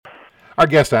Our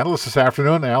guest analyst this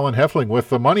afternoon, Alan Heffling with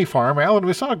the Money Farm. Alan,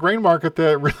 we saw a grain market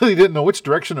that really didn't know which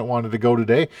direction it wanted to go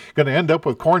today. Going to end up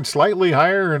with corn slightly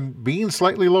higher and beans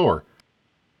slightly lower.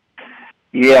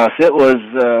 Yes, it was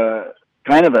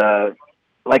kind of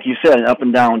like you said, an up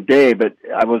and down day, but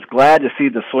I was glad to see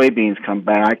the soybeans come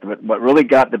back. But what really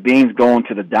got the beans going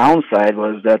to the downside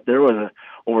was that there was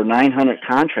over 900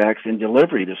 contracts in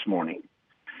delivery this morning.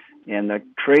 And the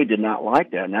trade did not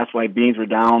like that, and that's why beans were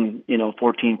down,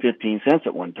 14, 15 cents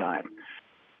at one time.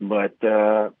 But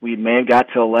we may have got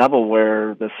to a level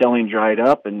where the selling dried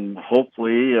up, and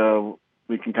hopefully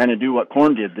we can kind of do what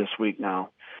corn did this week now.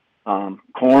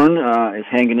 Corn is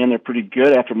hanging in there pretty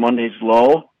good after Monday's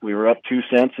low. We were up 2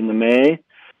 cents in the May.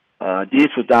 Diesel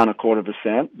was down a quarter of a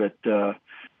cent, but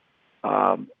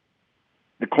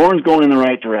the corn's going in the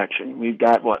right direction. We've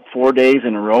got, 4 days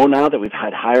in a row now that we've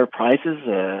had higher prices.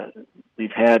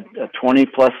 We've had a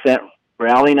 20-plus cent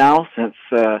rally now since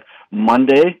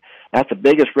Monday. That's the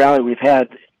biggest rally we've had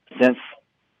since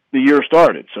the year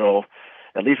started. So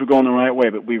at least we're going the right way,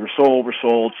 but we were so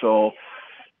oversold. So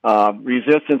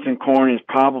resistance in corn is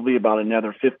probably about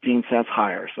another 15 cents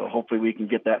higher. So hopefully we can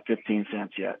get that 15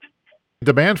 cents yet.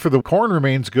 Demand for the corn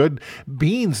remains good.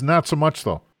 Beans, not so much,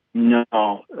 though. No.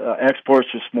 Exports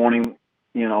this morning,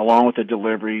 along with the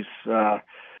deliveries,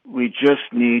 we just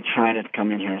need China to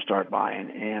come in here and start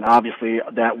buying. And obviously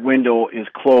that window is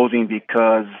closing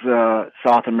because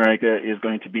South America is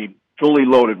going to be fully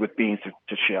loaded with beans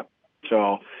to ship.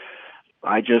 So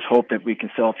I just hope that we can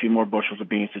sell a few more bushels of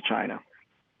beans to China.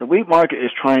 The wheat market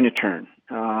is trying to turn.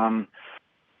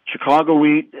 Chicago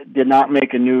wheat did not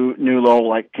make a new low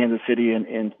like Kansas City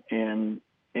and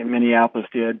Minneapolis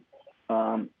did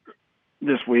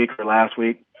this week or last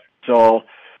week. So,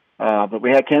 but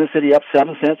we had Kansas City up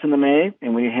 7 cents in the May,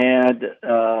 and we had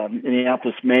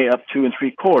Minneapolis May up 2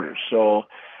 3/4. So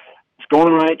it's going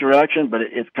in the right direction, but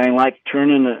it's kind of like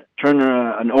turning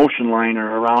an ocean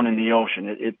liner around in the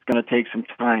ocean. It's going to take some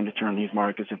time to turn these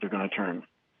markets if they're going to turn.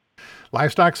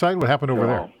 Livestock side, what happened over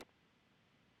there?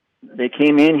 They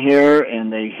came in here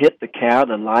and they hit the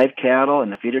live cattle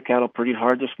and the feeder cattle pretty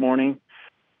hard this morning.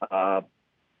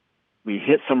 We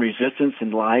hit some resistance in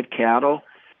live cattle,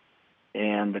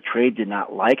 and the trade did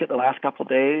not like it the last couple of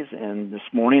days. And this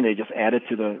morning they just added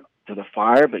to the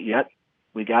fire, but yet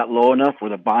we got low enough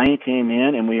where the buying came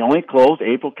in, and we only closed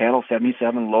April cattle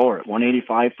 77 lower at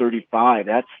 185.35.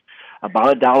 That's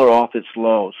about $1 off its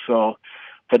low. So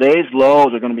today's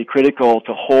lows are going to be critical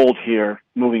to hold here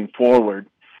moving forward.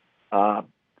 The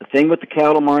thing with the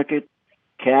cattle market,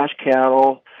 cash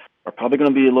cattle are probably going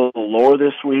to be a little lower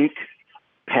this week.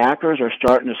 Packers are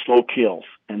starting to slow kills,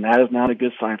 and that is not a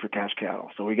good sign for cash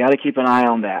cattle. So we got to keep an eye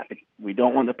on that. We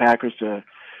don't want the Packers to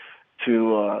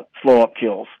slow up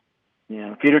kills.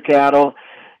 Feeder cattle,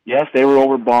 yes, they were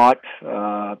overbought.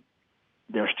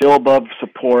 They're still above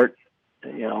support.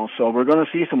 So we're going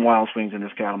to see some wild swings in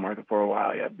this cattle market for a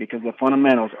while yet because the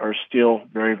fundamentals are still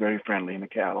very, very friendly in the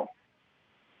cattle.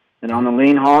 And on the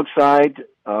lean hog side,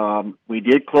 we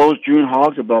did close June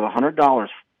hogs above $100.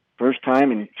 First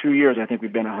time in 2 years, I think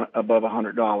we've been above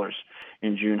 $100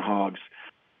 in June hogs.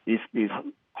 These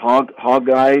hog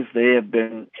guys, they have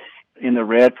been in the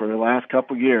red for the last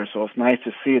couple of years, so it's nice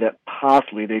to see that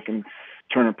possibly they can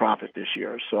turn a profit this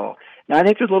year. So now I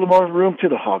think there's a little more room to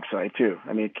the hog side too.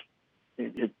 I mean,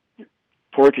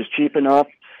 pork is cheap enough,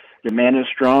 demand is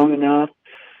strong enough,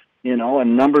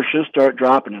 and numbers should start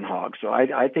dropping in hogs. So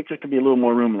I think there could be a little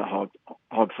more room in the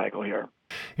hog cycle here.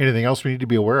 Anything else we need to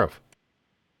be aware of?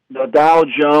 The Dow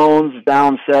Jones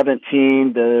down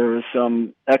 17. There were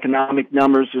some economic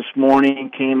numbers this morning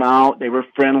came out. They were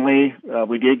friendly.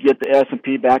 We did get the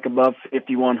S&P back above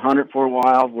 5,100 for a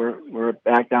while. We're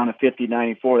back down to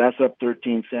 50.94. That's up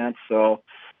 13 cents. So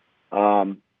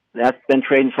that's been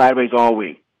trading sideways all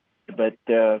week. But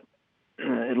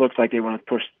it looks like they want to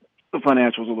push the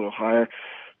financials a little higher.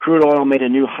 Crude oil made a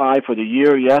new high for the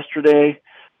year yesterday.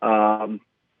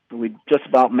 We just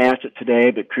about matched it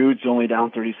today, but crude's only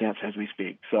down 30 cents as we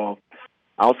speak. So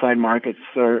outside markets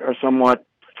are somewhat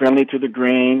friendly to the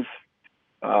grains.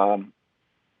 So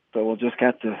we'll just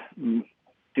have to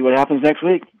see what happens next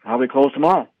week, how we close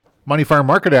tomorrow. Money Farm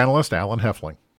market analyst Alan Heffling.